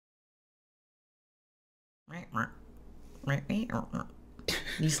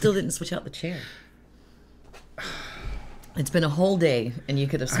You still didn't switch out the chair. It's been a whole day, and you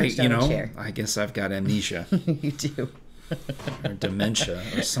could have switched out a chair. I guess I've got amnesia. You do. Or dementia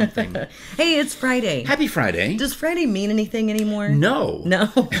or something. Hey, it's Friday. Happy Friday. Does Friday mean anything anymore? No. No.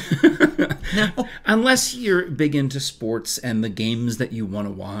 No. Unless you're big into sports and the games that you want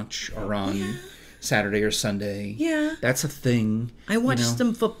to watch are on Saturday or Sunday. Yeah. That's a thing. I watched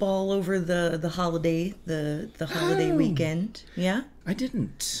some football over the holiday, the holiday weekend. Yeah. I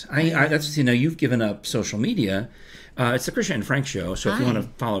didn't. That's, you've given up social media. It's the Krisha Frank Show, so if you want to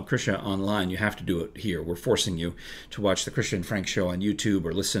follow Krisha online, you have to do it here. We're forcing you to watch the Krisha Frank Show on YouTube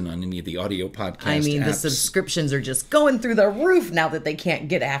or listen on any of the audio podcast apps. The subscriptions are just going through the roof now that they can't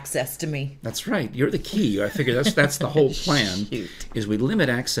get access to me. That's right. You're the key. I figure that's the whole plan. Shoot. Is we limit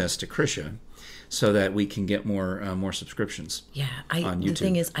access to Krisha so that we can get more subscriptions. Yeah, on YouTube. The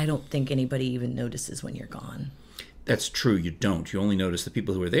thing is, I don't think anybody even notices when you're gone. That's true. You don't. You only notice the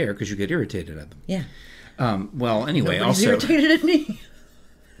people who are there because you get irritated at them. Yeah. Well, anyway, Nobody's irritated at me.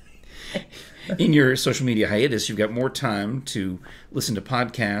 In your social media hiatus, you've got more time to listen to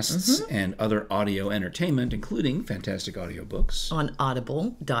podcasts and other audio entertainment, including fantastic audiobooks. On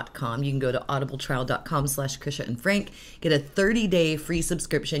audible.com. You can go to audibletrial.com/Krisha and Frank. Get a 30-day free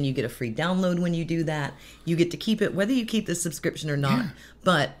subscription. You get a free download when you do that. You get to keep it whether you keep the subscription or not. Yeah.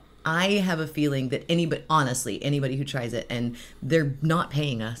 But I have a feeling that anybody who tries it, and they're not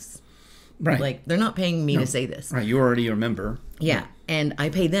paying us. Right. Like, they're not paying me to say this. Right. You already are a member. Yeah. And I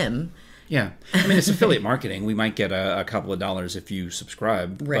pay them. Yeah. I mean, it's affiliate marketing. We might get a couple of dollars if you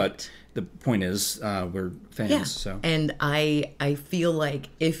subscribe. Right. But the point is, we're fans. Yeah. So. And I feel like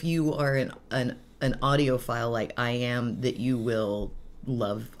if you are an audiophile like I am, that you will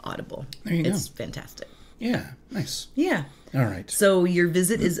love Audible. There you go. It's fantastic. Yeah. Nice. Yeah. All right. So your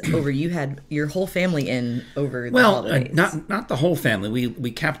visit is over. You had your whole family in over the holidays. Not the whole family.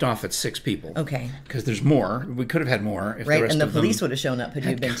 We capped off at 6 people. Okay. Because there's more. We could have had more. If right, the rest and the of police them would have shown up had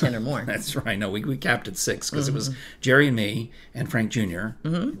you been 10 or more. That's right. No, we capped at 6 because it was Jerry and me and Frank Jr.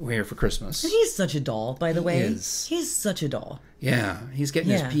 We're here for Christmas. And he's such a doll, by the way. He is. He's such a doll. Yeah, he's getting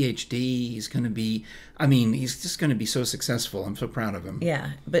his PhD. He's going to be, he's just going to be so successful. I'm so proud of him.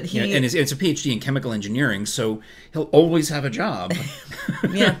 Yeah, but and it's a PhD in chemical engineering, so he'll always have a job.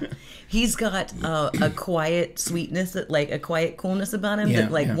 Yeah. He's got a quiet sweetness, a quiet coolness about him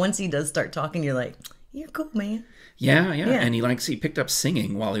that once he does start talking, you're like, you're cool, man. Yeah. And he picked up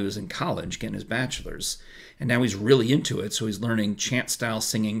singing while he was in college, getting his bachelor's. And now he's really into it, so he's learning chant-style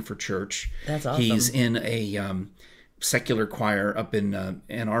singing for church. That's awesome. He's in a secular choir up in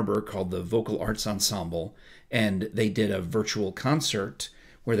Ann Arbor called the Vocal Arts Ensemble, and they did a virtual concert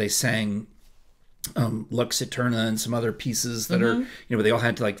where they sang Lux Eterna and some other pieces that are, where they all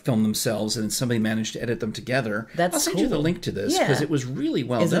had to film themselves, and somebody managed to edit them together. I'll send you the link to this because it was really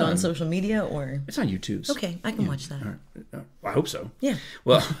well done. Is it on social media or? It's on YouTube. Okay, I can watch that. I hope so. Yeah.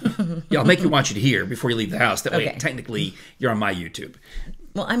 Well, I'll make you watch it here before you leave the house. That way, technically, you're on my YouTube.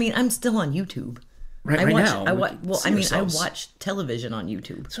 Well, I'm still on YouTube. Now. I watch television on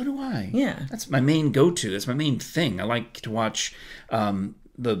YouTube. So do I. Yeah. That's my main go-to. That's my main thing. I like to watch the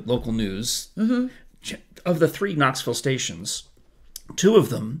local news. Of the 3 Knoxville stations, 2 of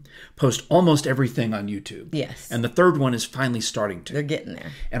them post almost everything on YouTube. Yes. And the 3rd one is finally starting to. They're getting there.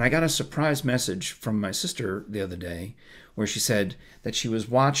 And I got a surprise message from my sister the other day where she said that she was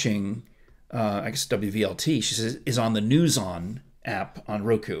watching, WVLT. She says, is on the News On app on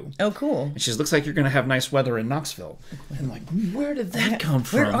Roku. Oh, cool. And she says, looks like you're going to have nice weather in Knoxville. And I'm like, where did that come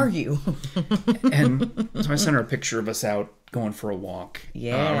from? Where are you? And so I sent her a picture of us out going for a walk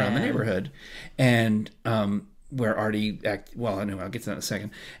around the neighborhood. And where Artie I'll get to that in a second.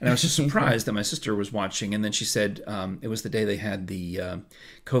 And I was just surprised that my sister was watching. And then she said it was the day they had the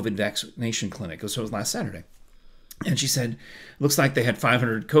COVID vaccination clinic. So it was last Saturday. And she said, looks like they had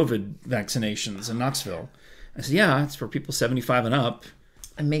 500 COVID vaccinations in Knoxville. I said, yeah, it's for people 75 and up.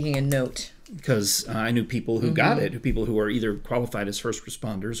 I'm making a note. Because I knew people who got it, people who are either qualified as first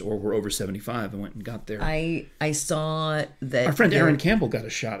responders or were over 75 and went and got there. I saw that... Our friend Aaron Campbell got a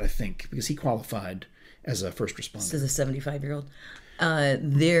shot, I think, because he qualified as a first responder. This is a 75-year-old.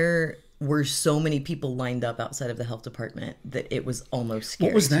 There were so many people lined up outside of the health department that it was almost scary.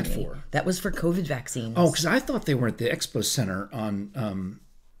 What was that for? That was for COVID vaccines. Oh, because I thought they were at the Expo Center on...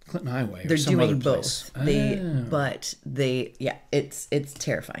 Clinton Highway. They're or some doing other both. place. It's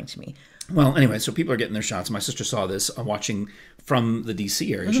terrifying to me. Well, anyway, so people are getting their shots. My sister saw this watching from the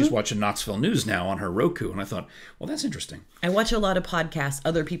D.C. area. She's watching Knoxville News now on her Roku. And I thought, well, that's interesting. I watch a lot of podcasts,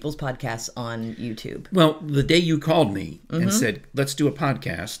 other people's podcasts on YouTube. Well, the day you called me and said, let's do a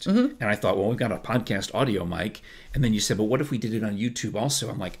podcast. And I thought, well, we've got a podcast audio mic. And then you said, but what if we did it on YouTube also?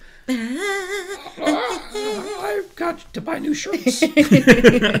 I'm like, I've got to buy new shirts.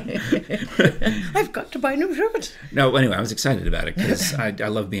 I've got to buy new shirts. No, anyway, I was excited about it because I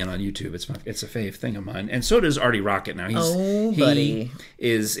love being on YouTube. It's a fave thing of mine. And so does Artie Rocket now. He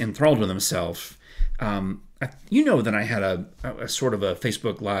is enthralled with himself. You know that I had a sort of a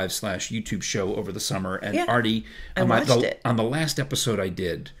Facebook Live / YouTube show over the summer. And Artie, I watched it. On the last episode I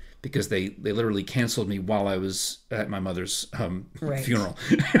did, because they literally canceled me while I was at my mother's funeral.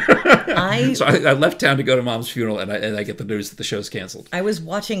 So I left town to go to Mom's funeral, and I get the news that the show's canceled. I was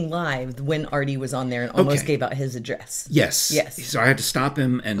watching live when Artie was on there and almost gave out his address. Yes. So I had to stop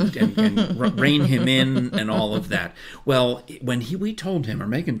him and rein him in and all of that. Well, when we told him, or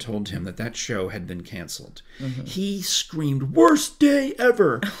Megan told him that show had been canceled, he screamed, "Worst day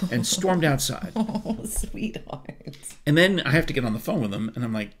ever!" and stormed outside. Oh, sweetheart. And then I have to get on the phone with him, and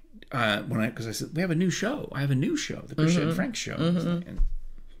I'm like, because I said, we have a new show. I have a new show, the Krisha Frank Show. And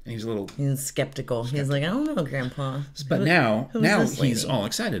he's a little... He's skeptical. He's like, I don't know, Grandpa. But now he's all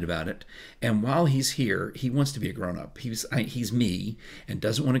excited about it. And while he's here, he wants to be a grown-up. He's me and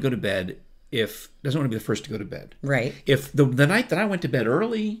doesn't want to go to bed doesn't want to be the first to go to bed. Right. If the night that I went to bed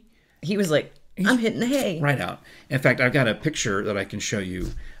early... He was like, I'm hitting the hay. Right out. In fact, I've got a picture that I can show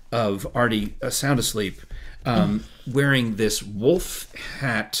you of Artie sound asleep, wearing this wolf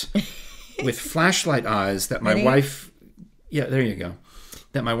hat with flashlight eyes that my wife... Yeah, there you go.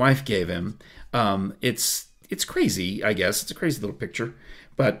 That my wife gave him. It's crazy, I guess. It's a crazy little picture.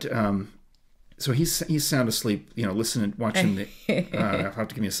 But so he's sound asleep, listening, watching the... I'll have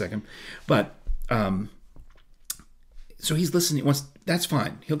to give me a second. But so he's listening. That's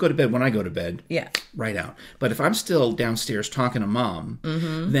fine. He'll go to bed when I go to bed. Yeah. Right out. But if I'm still downstairs talking to Mom,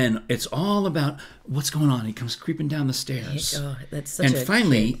 then it's all about what's going on. He comes creeping down the stairs. Oh, that's such a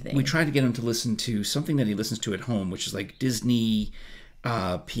finally, kid thing. we tried to get him to listen to something that he listens to at home, which is like Disney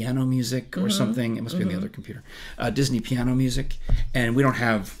piano music or something. It must be on the other computer. Disney piano music. And we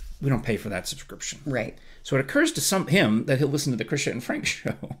don't pay for that subscription. Right. So it occurs to him that he'll listen to the Krisha and Frank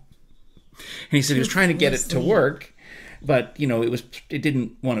Show. And he said he was trying to get it to work. But, it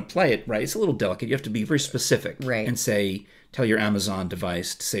didn't want to play it right. It's a little delicate. You have to be very specific. Right. And tell your Amazon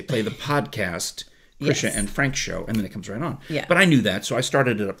device to say, play the podcast, Krisha and Frank Show, and then it comes right on. Yeah. But I knew that, so I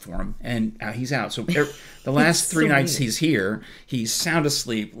started it up for him, and he's out. So the last 3 nights he's here, he's sound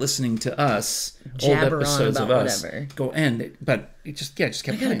asleep, listening to us, Jabber old episodes on of about us. whatever. But it just kept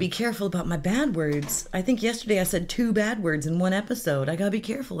I gotta playing. be careful about my bad words. I think yesterday I said 2 bad words in one episode. I gotta be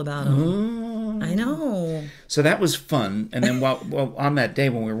careful about them. I know. So that was fun. And then while on that day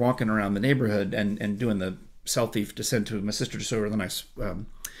when we were walking around the neighborhood and doing the selfie to send to my sister just over the nice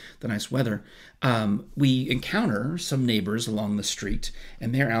weather, we encounter some neighbors along the street,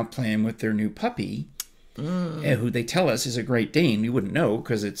 and they're out playing with their new puppy, who they tell us is a Great Dane. We wouldn't know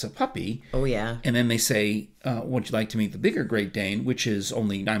because it's a puppy. Oh, yeah. And then they say, would you like to meet the bigger Great Dane, which is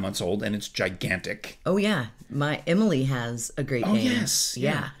only 9 months old, and it's gigantic. Oh, yeah. My Emily has a Great Dane. Oh, yes.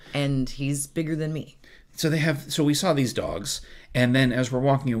 Yeah. And he's bigger than me. So we saw these dogs, and then as we're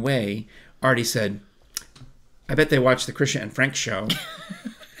walking away, Artie said, I bet they watch the Krisha and Frank Show.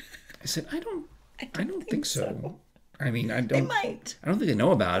 I said, I don't think so. I mean, They might. I don't think they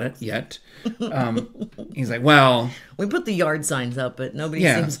know about it yet. He's like, well, We put the yard signs up, but nobody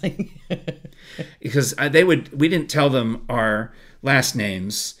seems like... because we didn't tell them our last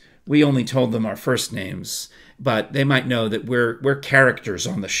names. We only told them our first names, but they might know that we're characters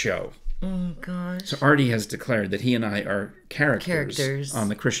on the show. Oh, gosh. So Artie has declared that he and I are characters on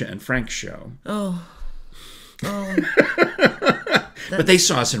the Krisha and Frank Show. Oh. But they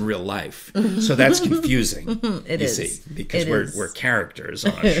saw us in real life, so that's confusing. It is. See, because we're characters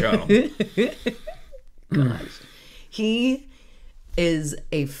on a show. Gosh. He is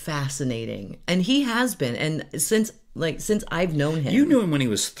a fascinating, and he has been, and since I've known him. You knew him when he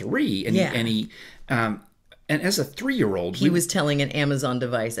was 3, and as a 3-year-old, he was telling an Amazon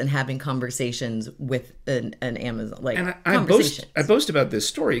device and having conversations with an Amazon And I boast about this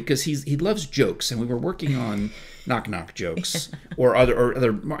story because he loves jokes, and we were working on knock jokes or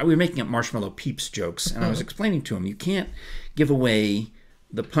other. We were making up Marshmallow Peeps jokes, and I was explaining to him you can't give away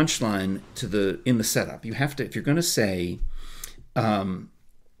the punchline in the setup. You have to, if you're going to say,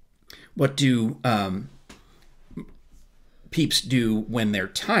 what do peeps do when they're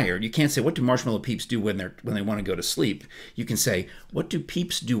tired. You can't say, what do marshmallow peeps do when they want to go to sleep? You can say, what do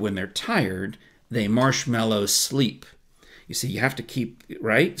peeps do when they're tired? They marshmallow sleep. You see, you have to keep,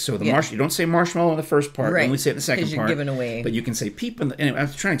 right? So you don't say marshmallow in the first part. Right. You only say it in the second part. Because you're giving away. But you can say peep. Anyway, I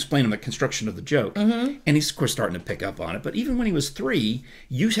was trying to explain him the construction of the joke. And he's, of course, starting to pick up on it. But even when he was 3,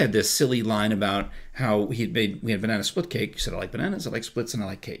 you had this silly line about how we had banana split cake. You said, I like bananas, I like splits, and I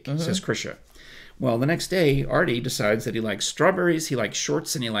like cake, says Krisha. Well, the next day, Artie decides that he likes strawberries, he likes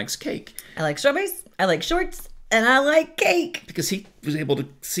shorts, and he likes cake. I like strawberries, I like shorts, and I like cake. Because he was able to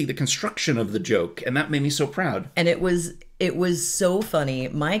see the construction of the joke, and that made me so proud. And it was so funny.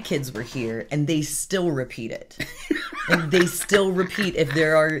 My kids were here, and they still repeat it. And they still repeat if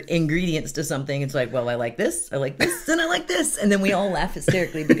there are ingredients to something. It's like, well, I like this, and I like this. And then we all laugh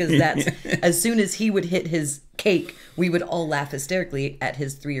hysterically because that's, as soon as he would hit his cake, we would all laugh hysterically at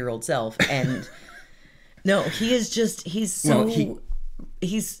his 3-year-old self. And no, he's so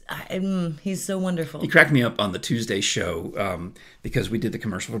wonderful. He cracked me up on the Tuesday show because we did the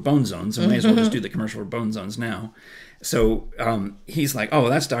commercial for Bone Zones, and we may as well just do the commercial for Bone Zones now. So he's like, oh,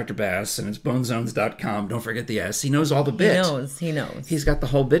 that's Dr. Bass, and it's bonezones.com. Don't forget the S. He knows all the bit. He knows. He's got the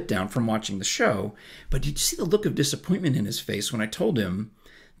whole bit down from watching the show. But did you see the look of disappointment in his face when I told him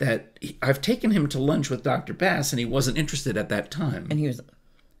that I've taken him to lunch with Dr. Bass, and he wasn't interested at that time? And he was...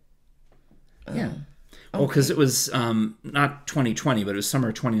 yeah. Well, because it was not 2020, but it was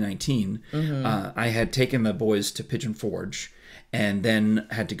summer 2019. I had taken the boys to Pigeon Forge and then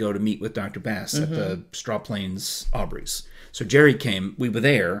had to go to meet with Dr. Bass at the Straw Plains Aubrey's. So Jerry came, we were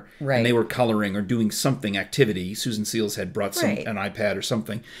there, and they were coloring or doing something activity. Susan Seals had brought an iPad or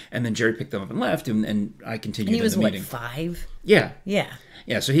something, and then Jerry picked them up and left, and I continued in the meeting. And he was, 5? Yeah. Yeah.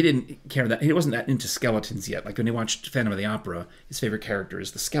 Yeah, so he didn't care that. He wasn't that into skeletons yet. Like when he watched Phantom of the Opera, his favorite character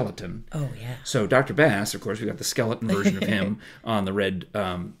is the skeleton. Oh, yeah. So Dr. Bass, of course, we got the skeleton version of him on the red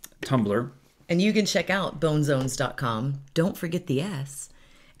tumbler. And you can check out bonezones.com. Don't forget the S.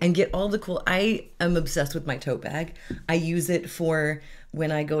 And get all the cool... I am obsessed with my tote bag. I use it for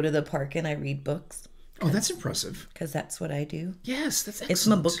when I go to the park and I read books. Oh, that's impressive. Because that's what I do. Yes, that's excellent. It's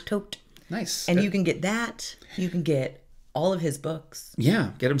my book tote. Nice. And you can get that. You can get all of his books.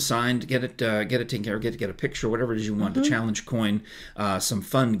 Yeah, get them signed, get it taken care of, get a picture, whatever it is you want, the challenge coin, some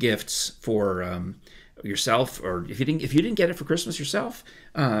fun gifts for yourself, or if you didn't get it for Christmas yourself,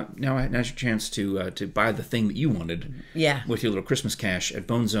 now's your chance to buy the thing that you wanted. Yeah. With your little Christmas cash at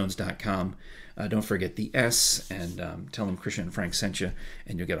bonezones.com. Don't forget the S, and tell them Krisha and Frank sent you,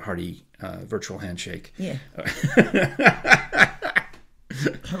 and you'll get a hearty virtual handshake. Yeah.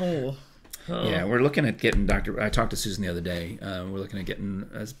 Oh. Yeah, we're looking at getting I talked to Susan the other day. We're looking at getting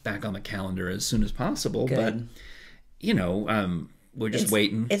us back on the calendar as soon as possible. Good. But, we're just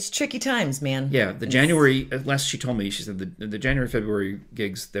waiting. It's tricky times, man. Yeah, January, last she told me, she said the January, February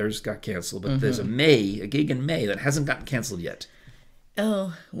gigs, theirs got canceled. But there's a gig in May that hasn't gotten canceled yet.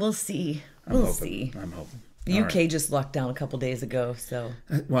 Oh, we'll see. We'll see. I'm hoping. The UK just locked down a couple days ago, so...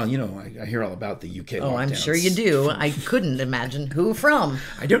 Well, I hear all about the UK lockdowns. Oh, I'm sure you do. I couldn't imagine. Who from?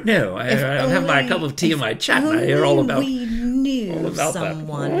 I don't know. I have my cup of tea in my chat, and I hear all about we knew all about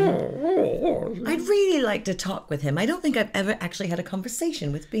someone. I'd really like to talk with him. I don't think I've ever actually had a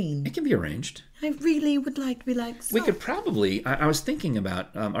conversation with Bean. It can be arranged. I really would like to be like... We could probably... I was thinking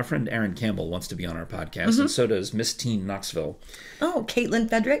about... our friend Aaron Campbell wants to be on our podcast, and so does Miss Teen Knoxville. Oh, Caitlin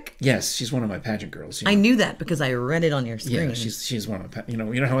Fedrick? Yes, she's one of my pageant girls. I knew that because I read it on your screen. Yeah, she's one of my... You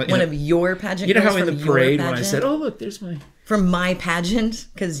know how... One of your pageant girls. You know how in the parade when I said, oh, look, there's my... From my pageant?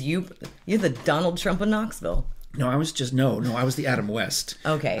 Because you're the Donald Trump of Knoxville. No, I was just I was the Adam West.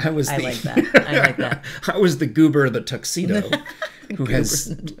 Okay, I like that. I like that. I was the goober of the tuxedo,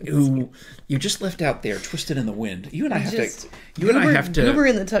 who you just left out there, twisted in the wind. You and I have to. Goober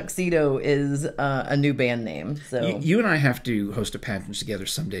in the Tuxedo is a new band name. So you and I have to host a pageant together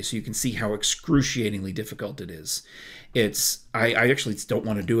someday, so you can see how excruciatingly difficult it is. I actually don't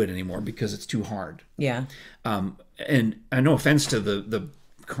want to do it anymore because it's too hard. Yeah. And no offense to the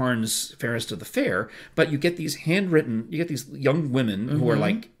Carnes Fairest of the Fair, but you get these young women who are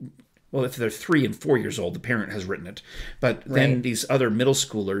like, well, if they're 3 and 4 years old, the parent has written it. But then these other middle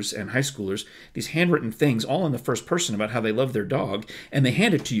schoolers and high schoolers, these handwritten things, all in the first person about how they love their dog, and they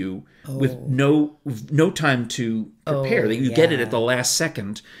hand it to you with no time to prepare. You get it at the last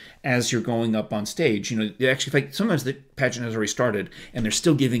second as you're going up on stage. They actually, sometimes the pageant has already started, and they're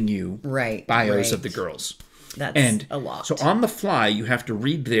still giving you bios of the girls. That's a lot. So on the fly, you have to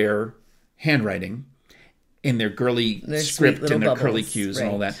read their handwriting in their girly script and their curly cues and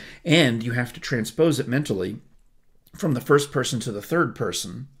all that. And you have to transpose it mentally from the first person to the third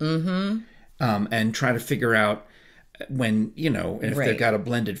person and try to figure out when, and if they've got a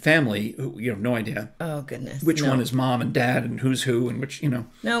blended family, you have no idea. Oh, goodness. Which one is mom and dad and who's who and which, No.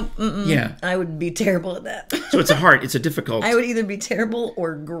 Yeah. I would be terrible at that. So it's a difficult. I would either be terrible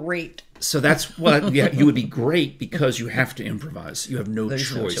or great. So that's you would be great because you have to improvise. You have no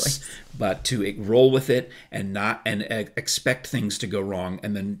choice but to roll with it and expect things to go wrong.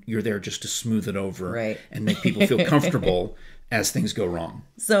 And then you're there just to smooth it over and make people feel comfortable as things go wrong.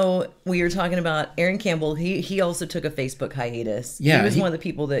 So we were talking about Aaron Campbell. He also took a Facebook hiatus. Yeah, he was one of the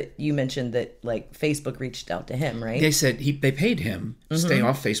people that you mentioned that like Facebook reached out to him, right? They said they paid him to stay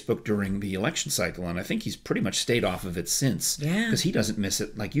off Facebook during the election cycle, and I think he's pretty much stayed off of it since. Yeah, because he doesn't miss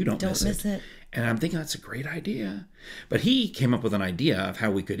it like you don't miss it. And I'm thinking that's a great idea. But he came up with an idea of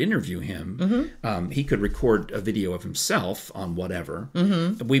how we could interview him. He could record a video of himself on whatever.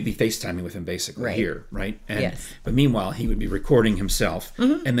 We'd be FaceTiming with him basically here, right? And, but meanwhile, he would be recording himself.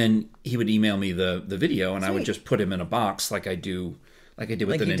 And then he would email me the video, and I would just put him in a box like I did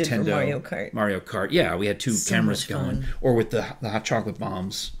with the Nintendo Mario Kart. Yeah, we had two cameras going. Or with the hot chocolate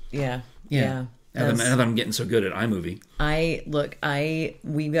bombs. Yeah. Now that I'm getting so good at iMovie.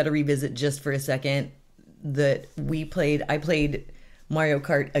 We've got to revisit just for a second that I played Mario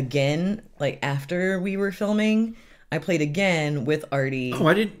Kart again, like after we were filming. I played again with Artie. Oh,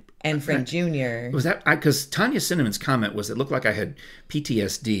 I didn't. And Frank Jr. Was that because Tanya Cinnamon's comment was it looked like I had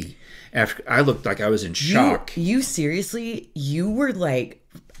PTSD after I looked like I was in shock. You seriously, you were like,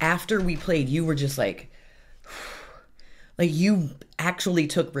 after we played, you were just like you actually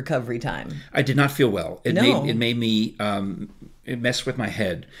took recovery time. I did not feel well. It made me it messed with my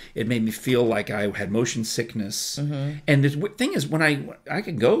head. It made me feel like I had motion sickness. And the thing is, when I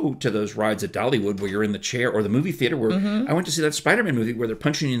could go to those rides at Dollywood where you're in the chair, or the movie theater where I went to see that Spider-Man movie where they're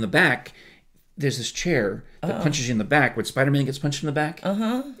punching you in the back. There's this chair that punches you in the back. When Spider-Man gets punched in the back,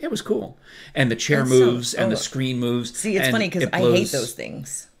 it was cool. And the chair moves and the screen moves. See, it's funny because I hate those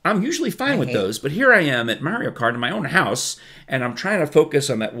things. I'm usually fine with those, but here I am at Mario Kart in my own house, and I'm trying to focus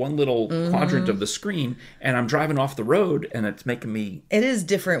on that one little quadrant of the screen, and I'm driving off the road, and it's making me... It is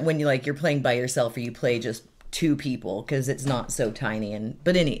different when you're playing by yourself or you play just two people, because it's not so tiny.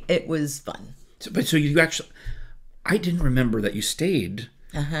 It was fun. So you actually... I didn't remember that you stayed.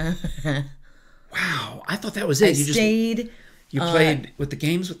 Wow, I thought that was it. You played with the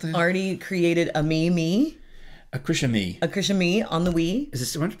games with the... Artie created a me. A Krisha Me. A Krisha Me on the Wii. Is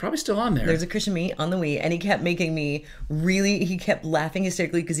this probably still on there? There's a Krisha Me on the Wii, and he kept making me he kept laughing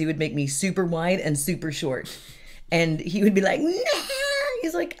hysterically because he would make me super wide and super short. And he would be like, nah!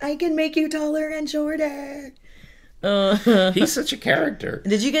 He's like, I can make you taller and shorter. He's such a character.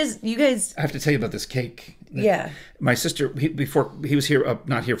 Did you guys... I have to tell you about this cake. Yeah. My sister, before he was here,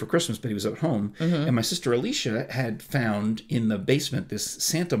 not here for Christmas, but he was at home. And my sister Alicia had found in the basement this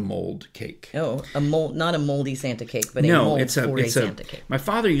Santa mold cake. Oh, not a moldy Santa cake, but a mold for a Santa cake. My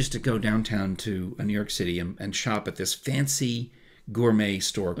father used to go downtown to New York City and shop at this fancy gourmet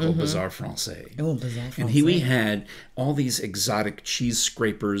store called Bazaar Français. Oh, Bazaar Français. And we had all these exotic cheese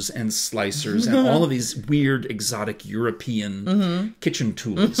scrapers and slicers and all of these weird exotic European kitchen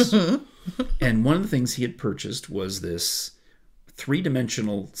tools. And one of the things he had purchased was this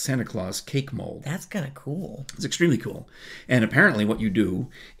 3-dimensional Santa Claus cake mold. That's kind of cool. It's extremely cool. And apparently what you do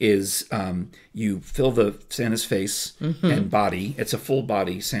is you fill the Santa's face and body, it's a full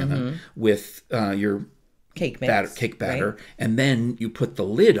body Santa, with your cake batter, right? And then you put the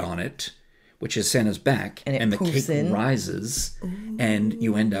lid on it, which is Santa's back, and the cake rises, and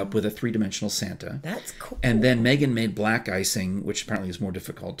you end up with a 3-dimensional Santa. That's cool. And then Megan made black icing, which apparently is more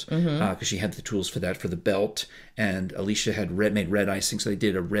difficult because she had the tools for that for the belt, and Alicia had made red icing, so they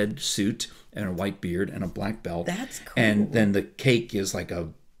did a red suit and a white beard and a black belt. That's cool. And then the cake is like a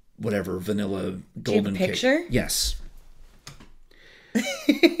vanilla golden cake. Picture? Yes.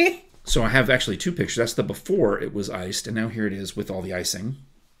 So I have actually 2 pictures. That's the before it was iced, and now here it is with all the icing.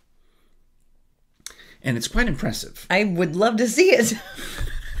 And it's quite impressive. I would love to see it.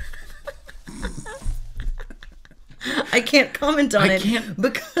 I can't comment on it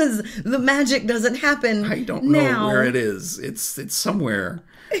because the magic doesn't happen. I don't know where it is. It's somewhere.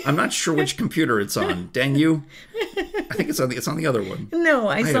 I'm not sure which computer it's on. Dang you! I think it's on the other one. No,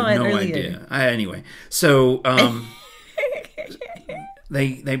 I saw it earlier. I have no idea. Anyway, so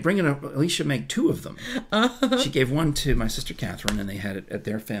They bring it up. Alicia made 2 of them. She gave one to my sister Catherine, and they had it at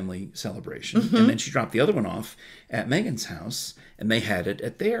their family celebration. And then she dropped the other one off at Megan's house, and they had it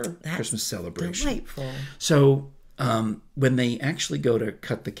at their Christmas celebration. Delightful. So when they actually go to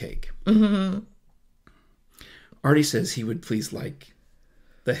cut the cake, Artie says he would please like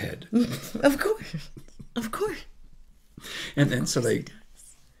the head. Of course. And then so they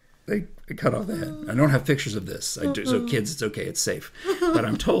They cut off the head. I don't have pictures of this. So kids, it's okay. It's safe. But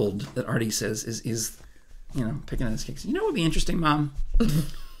I'm told that Artie says is picking at his cakes. You know what would be interesting, Mom?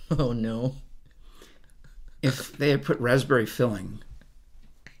 Oh, no. If they had put raspberry filling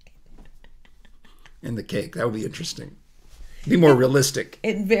in the cake. That would be interesting. Be more realistic.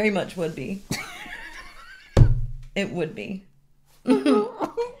 It very much would be. It would be.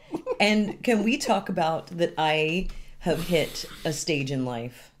 And can we talk about that I have hit a stage in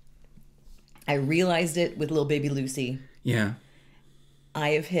life? I realized it with little baby Lucy. Yeah. I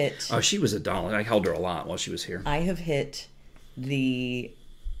have hit... Oh, she was a doll. I held her a lot while she was here. I have hit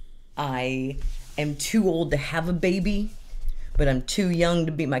I am too old to have a baby, but I'm too young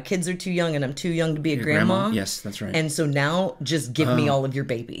to be... My kids are too young, and I'm too young to be a grandma. Yes, that's right. And so now, just give me all of your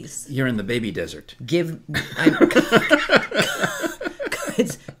babies. You're in the baby desert.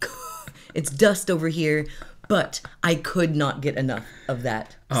 It's dust over here, but I could not get enough of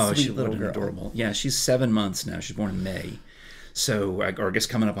that sweet little girl. Adorable. Yeah, she's 7 months now. She's born in May. So, I guess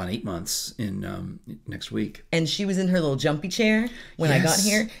coming up on 8 months in next week. And she was in her little jumpy chair when I got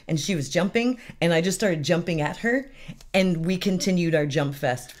here, and she was jumping, and I just started jumping at her, and we continued our jump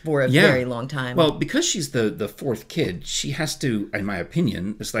fest for a very long time. Well, because she's the fourth kid, she has to, in my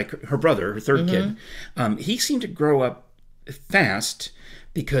opinion, it's like her brother, her third kid, he seemed to grow up fast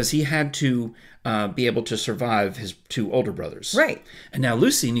because he had to be able to survive his two older brothers. Right. And now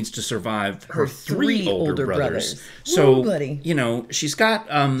Lucy needs to survive her three older brothers. So, buddy. She's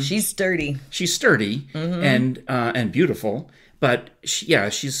got... she's sturdy. She's sturdy and beautiful. But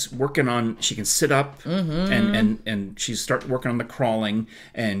she's working on... She can sit up and she's starting working on the crawling.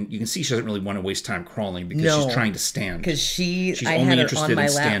 And you can see she doesn't really want to waste time crawling because she's trying to stand. Because she's only had her interested on my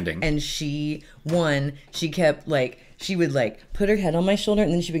in lap, standing. and she kept she would put her head on my shoulder,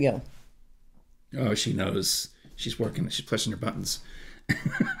 and then she would go... Oh, she knows. She's working. She's pressing her buttons.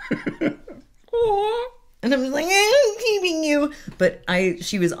 And I'm just like, I'm keeping you. But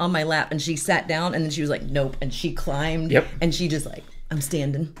she was on my lap, and she sat down, and then she was like, nope. And she climbed. Yep. And she just I'm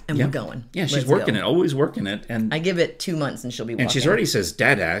standing, and we're going. Yeah, she's working it, always working it. And I give it 2 months, and she'll be walking. And she's already says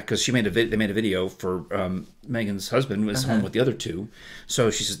Dada, because they made a video for Megan's husband was home with the other two. So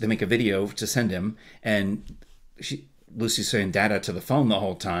she says they make a video to send him, and Lucy's saying Dada to the phone the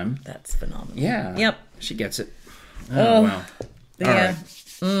whole time. That's phenomenal. Yeah. Yep. She gets it. Oh, wow. Yeah.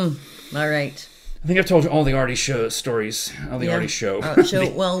 All right. I think I've told you all the Artie stories. Artie show.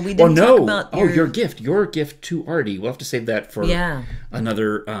 Well, we didn't talk about your gift. Your gift to Artie. We'll have to save that for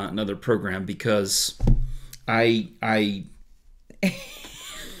another program because I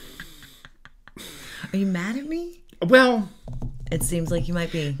Are you mad at me? Well, it seems like you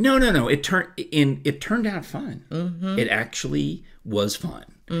might be. No. It turned out fine. Mm-hmm. It actually was fine.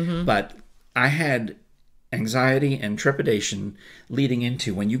 Mm-hmm. But I had anxiety and trepidation leading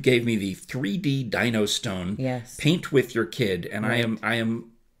into when you gave me the 3D dino stone. Yes. Paint with your kid, and right.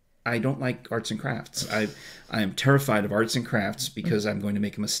 I don't like arts and crafts. I am terrified of arts and crafts because I'm going to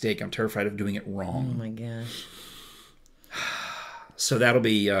make a mistake. I'm terrified of doing it wrong. Oh my gosh. So that'll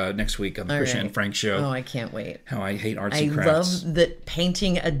be next week on the Krisha Frank Show. Oh, I can't wait. How I hate arts and crafts. I love that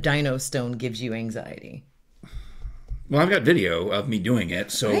painting a dino stone gives you anxiety. Well, I've got video of me doing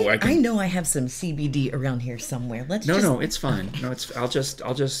it, so I can... I know I have some CBD around here somewhere. No, it's fine. No, I'll just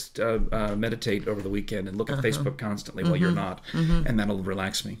meditate over the weekend and look at Facebook constantly while you're not, and that'll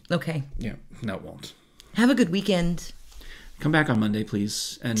relax me. Okay. Yeah, no, it won't. Have a good weekend. Come back on Monday,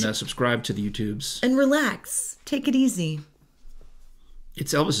 please, and subscribe to the YouTubes. And relax. Take it easy.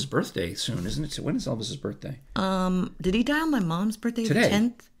 It's Elvis's birthday soon, isn't it? So when is Elvis's birthday? Did he die on my mom's birthday? Today. The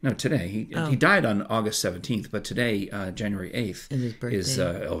 10th? No, today. He died on August 17th, but today, January 8th, is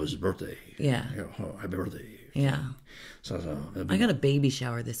Elvis's birthday. Yeah. Happy birthday. Yeah. So I got a baby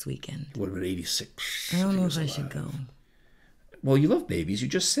shower this weekend. Would have been 86. I don't know if I should go. Well, you love babies. You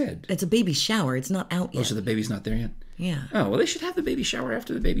just said. It's a baby shower. It's not out yet. Oh, so the baby's not there yet? Yeah. Oh, well, they should have the baby shower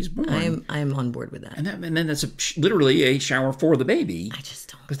after the baby's born. I'm on board with that. And then that's literally a shower for the baby. I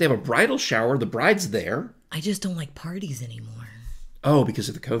just don't. Because they have a bridal shower. The bride's there. I just don't like parties anymore. Oh, because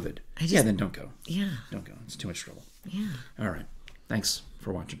of the COVID. Then don't go. Yeah. Don't go. It's too much trouble. Yeah. All right. Thanks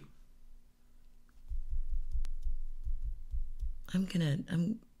for watching.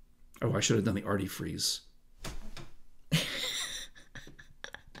 Oh, I should have done the Artie freeze.